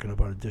 We're talking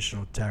about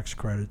additional tax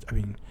credits.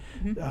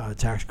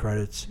 Tax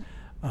credits,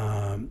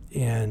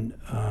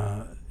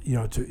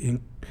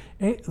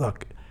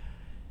 look,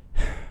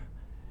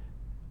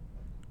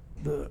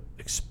 the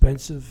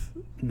expensive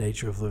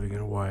nature of living in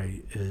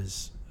Hawaii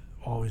has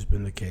always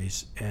been the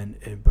case,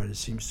 but it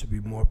seems to be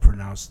more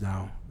pronounced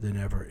now than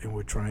ever, and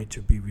we're trying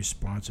to be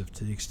responsive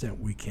to the extent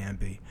we can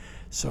be.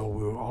 So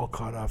we were all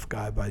caught off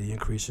guard by the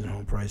increase in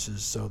home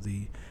prices. So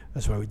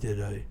that's why we did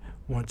a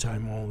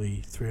one-time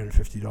only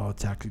 $350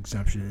 tax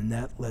exemption, and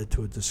that led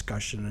to a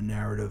discussion, a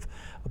narrative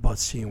about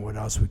seeing what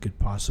else we could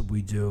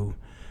possibly do,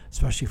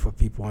 especially for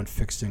people on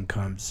fixed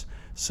incomes.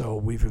 So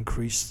we've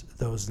increased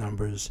those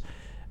numbers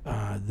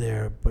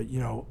there, but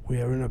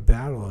we are in a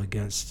battle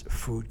against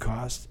food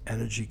costs,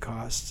 energy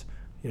costs,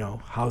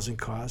 housing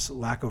costs,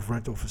 lack of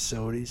rental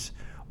facilities,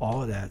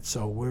 all of that.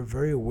 So we're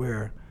very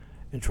aware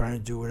and trying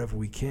to do whatever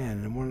we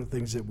can. And one of the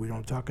things that we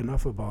don't talk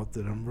enough about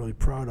that I'm really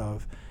proud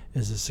of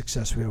is the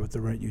success we have with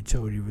the rent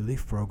utility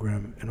relief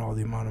program and all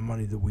the amount of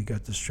money that we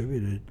got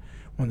distributed.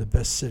 One of the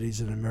best cities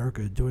in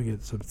America doing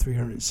it, some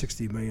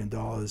 $360 million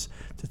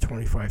to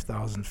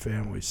 25,000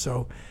 families.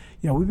 So,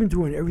 we've been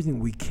doing everything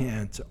we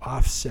can to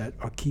offset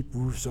or keep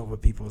roofs over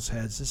people's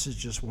heads. This is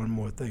just one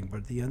more thing.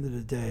 But at the end of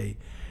the day,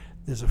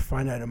 there's a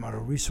finite amount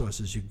of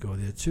resources you can go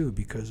there too,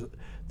 because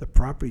the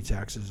property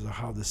taxes are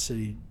how the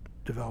city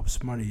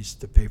develops monies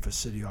to pay for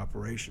city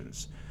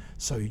operations.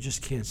 So you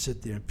just can't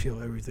sit there and peel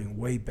everything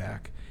way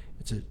back.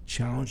 It's a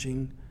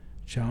challenging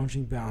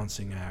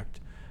balancing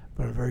act,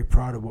 but I'm very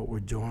proud of what we're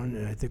doing,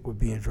 and I think we're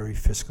being very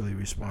fiscally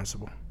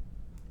responsible.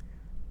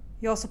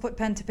 You also put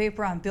pen to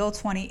paper on Bill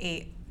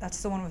 28.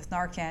 That's the one with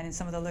Narcan in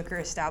some of the liquor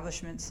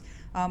establishments.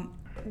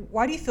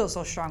 Why do you feel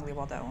so strongly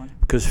about that one?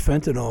 Because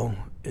fentanyl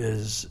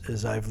is,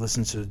 as I've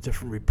listened to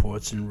different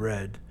reports and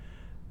read,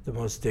 the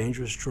most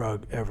dangerous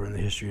drug ever in the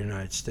history of the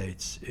United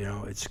States. You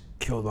know, it's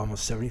killed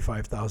almost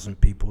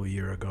 75,000 people a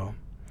year ago.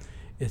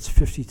 It's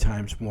 50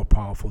 times more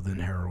powerful than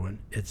heroin.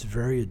 It's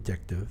very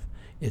addictive.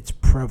 It's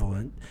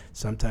prevalent.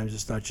 Sometimes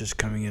it's not just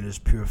coming in as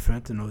pure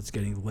fentanyl, it's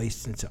getting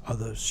laced into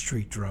other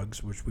street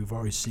drugs, which we've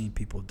already seen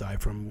people die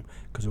from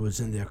because it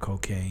was in their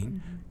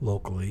cocaine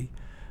locally.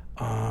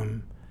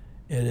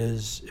 It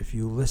is, if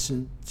you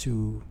listen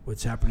to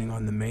what's happening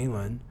on the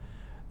mainland,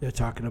 they're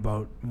talking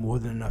about more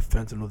than enough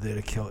fentanyl there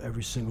to kill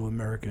every single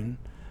American.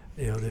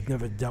 You know, they've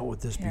never dealt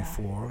with this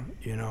before,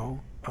 you know.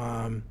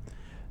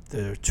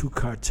 There are 2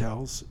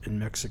 cartels in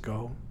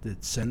Mexico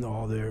that send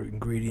all their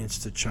ingredients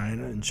to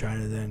China, and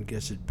China then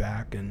gets it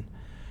back, and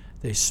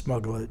they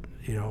smuggle it,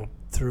 you know,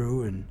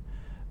 through. And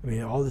I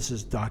mean, all this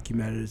is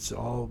documented. It's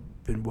all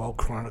been well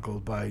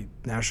chronicled by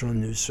national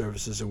news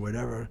services or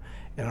whatever.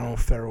 And I don't know,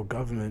 federal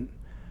government,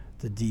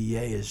 the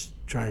DEA is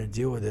trying to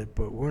deal with it,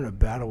 but we're in a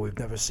battle we've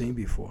never seen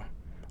before.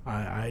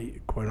 I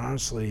quite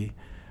honestly,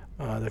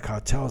 the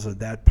cartels are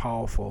that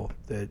powerful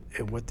that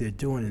and what they're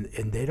doing,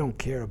 and they don't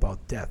care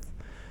about death.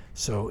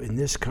 So in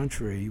this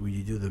country, when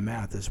you do the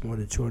math, there's more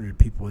than 200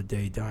 people a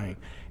day dying.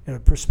 And a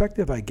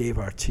perspective I gave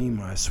our team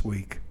last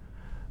week,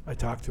 I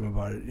talked to them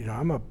about it. You know,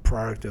 I'm a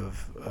product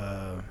of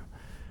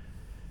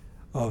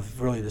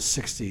really the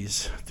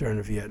 60s during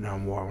the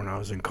Vietnam War. When I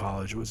was in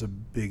college, it was a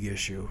big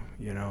issue,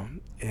 you know.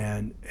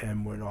 And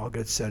when all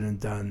gets said and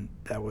done,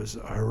 that was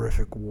a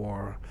horrific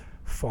war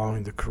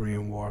following the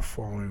Korean War,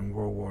 following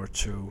World War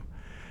II,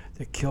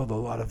 that killed a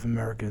lot of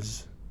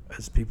Americans,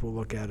 as people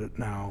look at it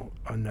now,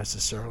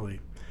 unnecessarily.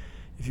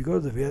 If you go to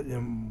the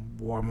Vietnam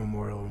War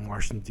Memorial in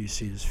Washington,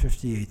 D.C., there's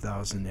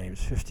 58,000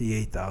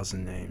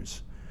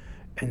 names.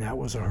 And that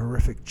was a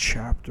horrific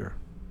chapter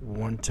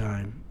one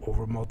time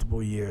over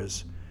multiple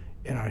years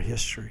in our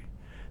history.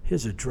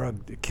 Here's a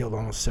drug that killed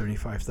almost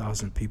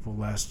 75,000 people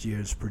last year.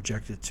 It's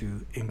projected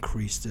to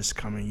increase this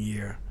coming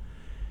year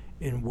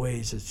in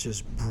ways that's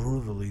just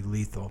brutally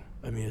lethal.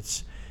 I mean,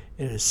 it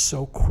is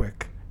so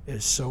quick, it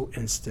is so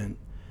instant,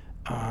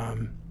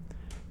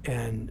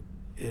 and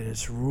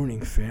it's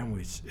ruining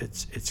families.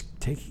 It's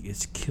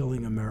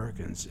killing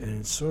Americans,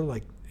 and it's sort of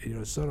like, you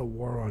know, it's not a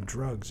war on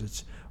drugs.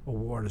 It's a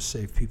war to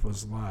save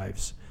people's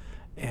lives.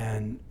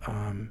 And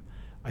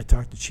I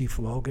talked to Chief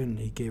Logan.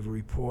 He gave a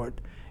report,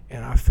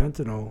 and our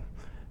fentanyl,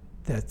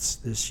 that's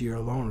this year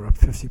alone, are up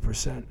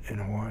 50% in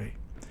Hawaii.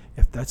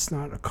 If that's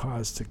not a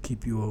cause to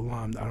keep you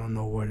alarmed, I don't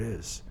know what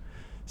is.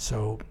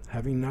 So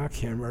having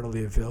Narcan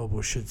readily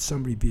available, should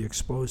somebody be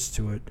exposed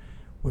to it,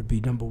 would be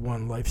number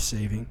one,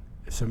 life-saving.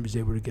 If somebody's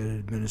able to get it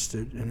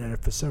administered, and then if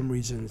for some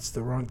reason it's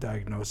the wrong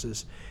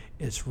diagnosis,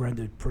 it's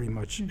rendered pretty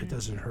much, it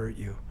doesn't hurt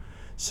you.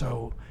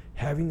 So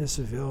having this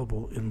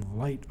available in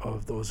light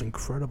of those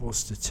incredible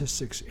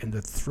statistics and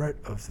the threat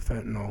of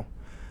fentanyl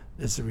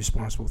is the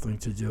responsible thing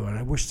to do. And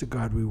I wish to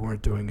God we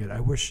weren't doing it. I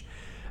mean,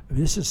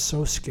 this is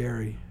so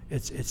scary.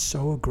 It's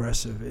so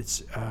aggressive.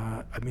 It's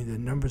I mean, the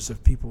numbers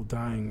of people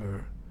dying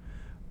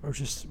are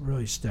just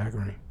really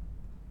staggering.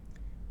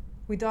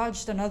 We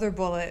dodged another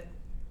bullet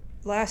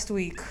last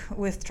week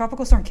with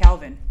Tropical Storm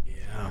Calvin.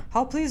 Yeah.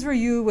 How pleased were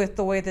you with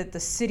the way that the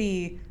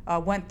city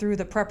went through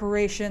the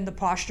preparation, the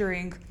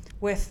posturing,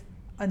 with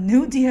a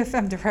new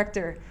DFM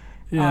director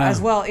as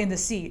well in the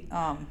seat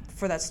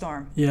for that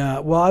storm? Yeah,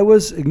 well,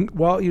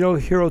 you know,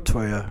 Hiro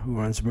Toya, who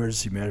runs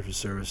Emergency Management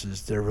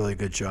Services, did a really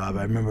good job.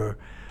 I remember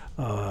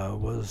it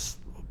was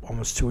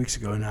almost 2 weeks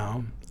ago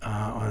now,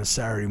 on a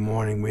Saturday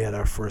morning, we had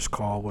our first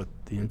call with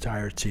the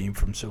entire team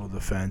from Civil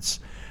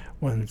Defense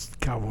when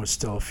Calvin was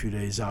still a few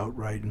days out,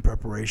 right, in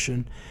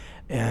preparation.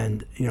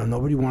 And, you know,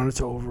 nobody wanted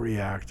to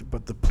overreact,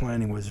 but the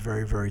planning was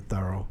very, very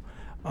thorough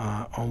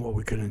on what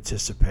we could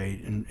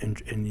anticipate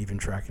and even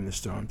tracking the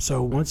storm.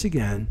 So once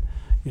again,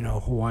 you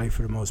know, Hawaii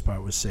for the most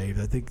part was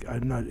saved.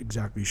 I'm not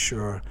exactly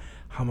sure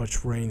how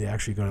much rain they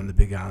actually got on the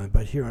Big Island,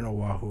 but here in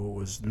Oahu it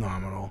was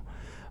nominal.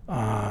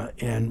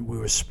 And we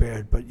were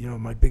spared. But, you know,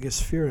 my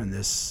biggest fear in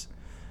this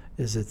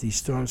is that these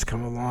storms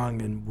come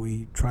along and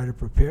we try to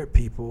prepare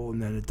people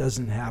and then it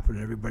doesn't happen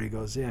and everybody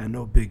goes, yeah,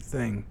 no big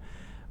thing.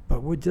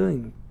 But we're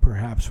dealing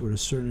perhaps with a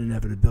certain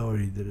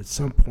inevitability that at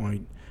some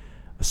point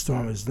a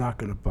storm is not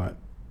going to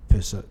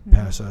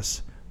pass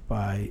us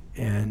by,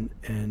 and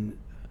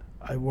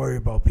I worry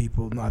about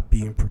people not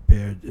being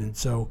prepared. And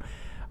so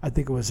I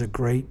think it was a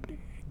great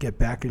get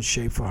back in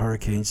shape for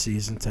hurricane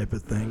season type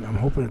of thing. I'm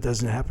hoping it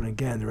doesn't happen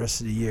again the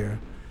rest of the year.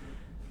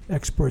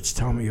 Experts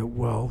tell me it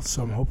will,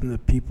 so I'm hoping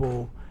that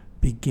people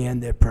began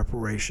their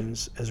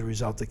preparations as a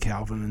result of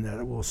Calvin and that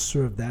it will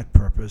serve that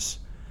purpose.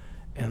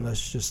 And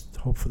let's just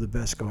hope for the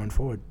best going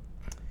forward.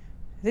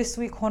 This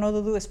week,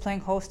 Honolulu is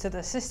playing host to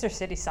the Sister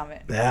City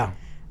Summit. Yeah.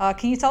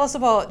 Can you tell us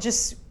about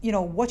just, you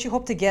know, what you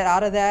hope to get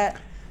out of that?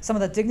 Some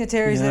of the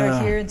dignitaries that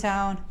are here in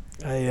town.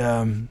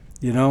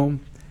 You know,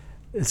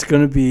 It's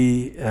going to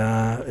be,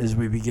 as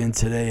we begin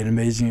today, an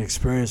amazing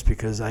experience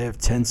because I have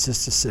 10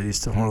 sister cities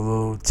to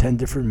Honolulu, 10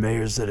 different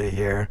mayors that are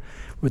here.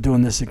 We're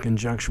doing this in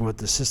conjunction with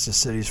the sister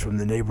cities from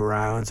the neighbor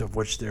islands, of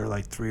which there are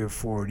like 3 or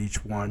 4 at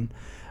each one.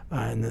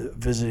 And the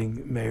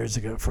visiting mayors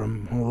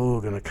from Honolulu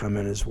are going to come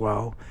in as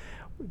well.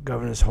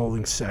 Governors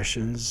holding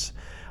sessions.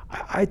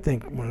 I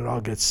think when it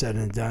all gets said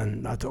and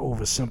done, not to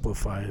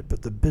oversimplify it,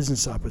 but the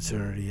business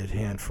opportunity at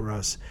hand for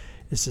us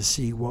is to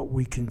see what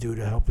we can do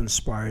to help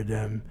inspire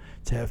them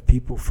to have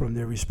people from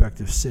their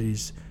respective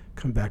cities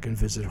come back and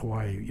visit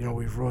Hawaii. You know,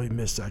 we've really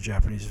missed our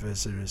Japanese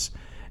visitors,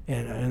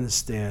 and I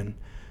understand,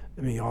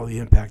 all the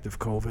impact of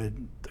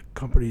COVID,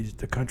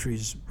 the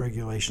country's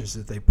regulations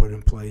that they put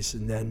in place,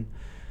 and then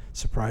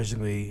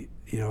surprisingly,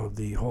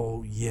 the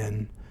whole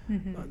yen,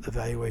 the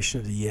valuation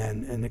of the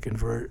yen and the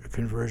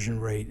conversion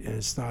rate, and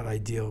it's not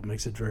ideal. It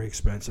makes it very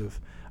expensive.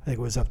 I think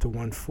it was up to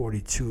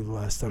 142 the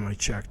last time I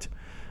checked.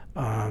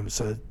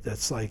 So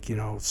that's like,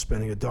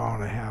 spending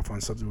 $1.50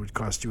 on something that would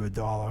cost you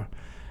 $1.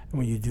 And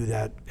when you do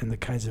that, and the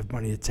kinds of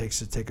money it takes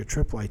to take a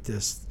trip like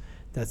this,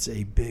 that's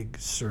a big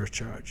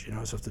surcharge.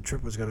 So if the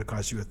trip was going to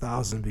cost you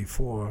 $1,000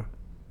 before,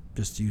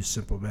 just to use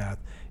simple math,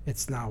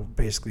 it's now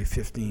basically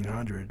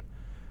 $1,500.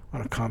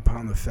 On a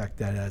compound effect,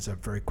 that adds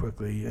up very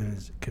quickly, and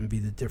it can be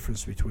the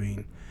difference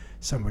between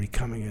somebody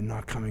coming and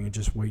not coming and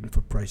just waiting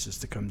for prices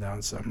to come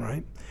down some,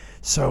 right?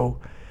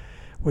 So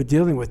we're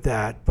dealing with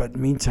that, but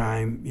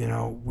meantime,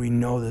 we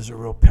know there's a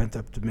real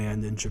pent-up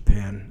demand in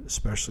Japan,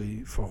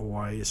 especially for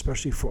Hawaii,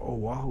 especially for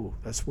Oahu.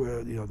 That's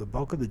where, the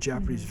bulk of the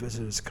Japanese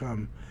visitors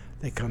come.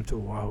 They come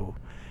to Oahu,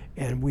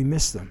 and we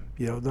miss them.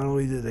 Not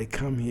only do they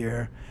come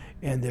here,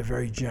 and they're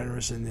very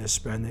generous in their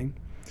spending,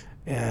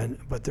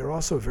 but they're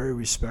also very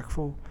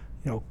respectful,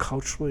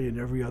 culturally in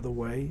every other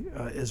way,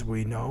 as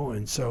we know.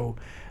 And so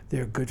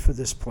they're good for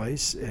this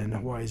place, and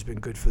Hawaii's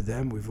been good for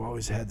them. We've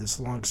always had this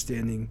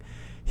long-standing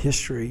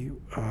history.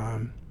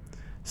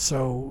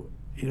 So,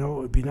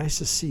 it'd be nice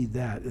to see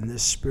that in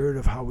this spirit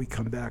of how we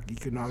come back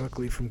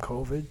economically from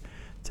COVID,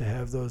 to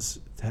have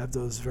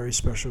those very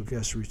special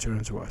guests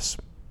return to us.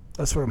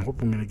 That's what I'm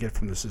hoping I'm going to get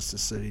from the sister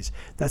cities.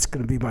 That's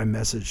going to be my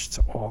message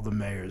to all the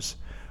mayors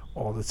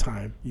all the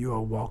time. You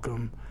are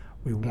welcome.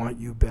 We want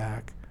you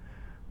back.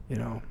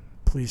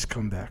 Please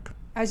come back.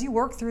 As you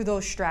work through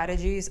those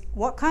strategies,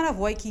 what kind of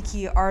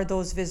Waikiki are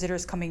those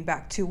visitors coming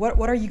back to?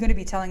 What are you going to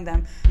be telling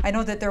them? I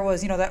know that there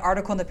was, that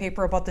article in the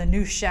paper about the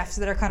new chefs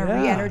that are kind of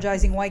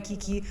re-energizing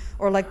Waikiki,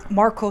 or like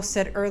Marco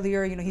said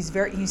earlier,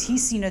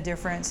 he's seen a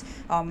difference,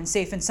 and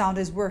Safe and Sound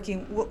is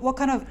working. What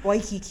kind of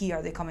Waikiki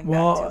are they coming back to?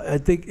 Well, I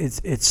think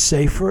it's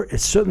safer.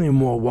 It's certainly a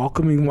more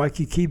welcoming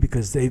Waikiki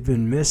because they've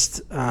been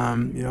missed.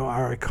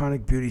 Our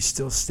iconic beauty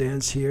still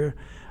stands here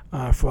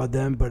for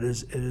them, but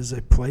it is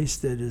a place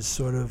that is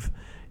sort of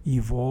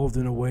evolved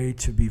in a way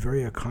to be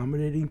very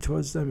accommodating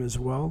towards them as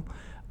well.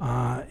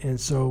 And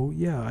so,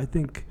 I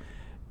think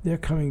they're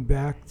coming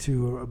back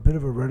to a bit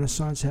of a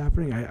renaissance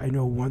happening. I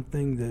know one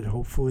thing that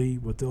hopefully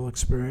what they'll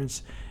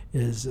experience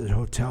is that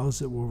hotels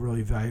that will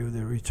really value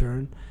their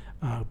return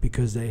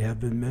because they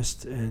have been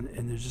missed, and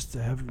they're just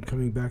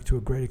coming back to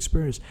a great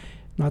experience,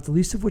 not the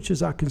least of which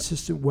is our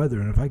consistent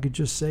weather. And if I could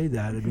just say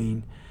that,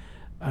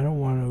 I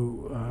don't want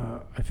to,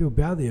 I feel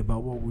badly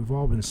about what we've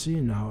all been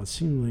seeing now,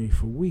 seemingly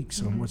for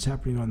weeks, on what's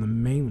happening on the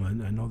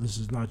mainland. I know this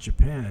is not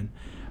Japan,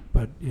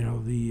 but,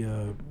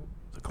 the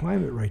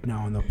climate right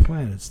now on the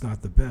planet's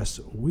not the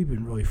best. We've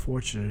been really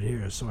fortunate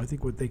here. So I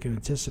think what they can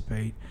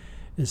anticipate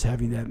is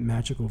having that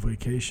magical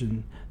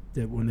vacation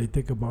that when they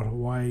think about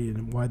Hawaii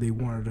and why they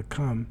wanted to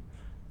come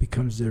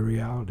becomes their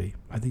reality.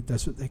 I think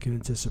that's what they can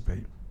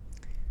anticipate.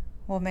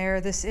 Well, Mayor,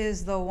 this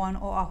is the One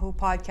Oahu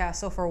podcast.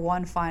 So for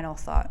one final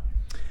thought.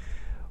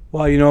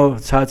 Well,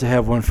 it's hard to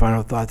have one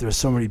final thought. There are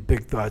so many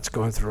big thoughts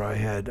going through our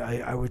head.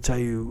 I would tell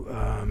you,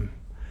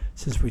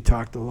 since we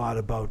talked a lot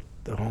about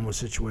the homeless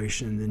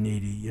situation and the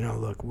needy,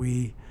 look,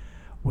 we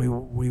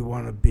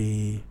want to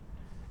be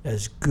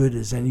as good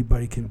as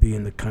anybody can be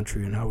in the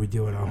country in how we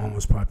deal with our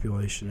homeless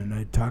population. And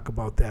I talk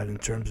about that in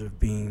terms of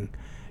being,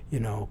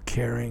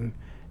 caring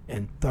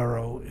and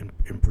thorough and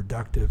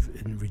productive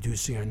in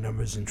reducing our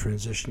numbers and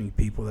transitioning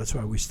people. That's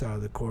why we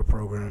started the core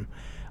program.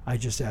 I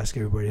just ask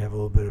everybody to have a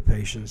little bit of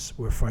patience.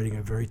 We're fighting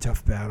a very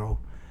tough battle,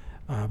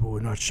 but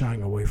we're not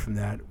shying away from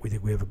that. We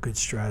think we have a good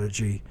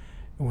strategy,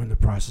 and we're in the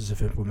process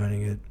of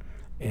implementing it.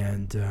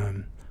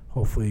 And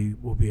hopefully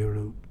we'll be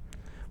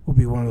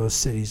one of those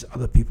cities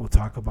other people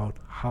talk about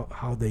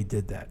how they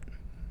did that.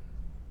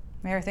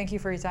 Mayor, thank you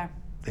for your time.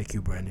 Thank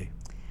you, Brandi.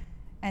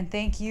 And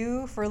thank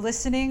you for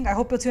listening. I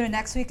hope you'll tune in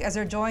next week as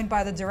they're joined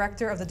by the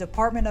Director of the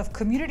Department of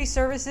Community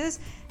Services,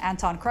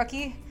 Anton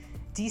Krucky.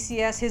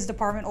 DCS, his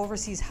department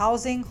oversees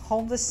housing,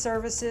 homeless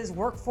services,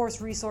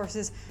 workforce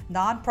resources,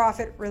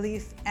 nonprofit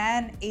relief,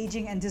 and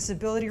aging and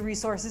disability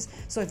resources.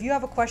 So if you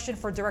have a question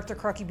for Director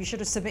Krucky, be sure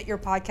to submit your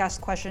podcast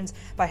questions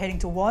by heading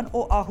to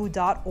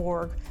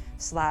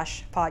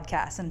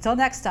oneoahu.org/podcast. Until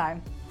next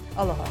time,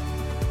 aloha.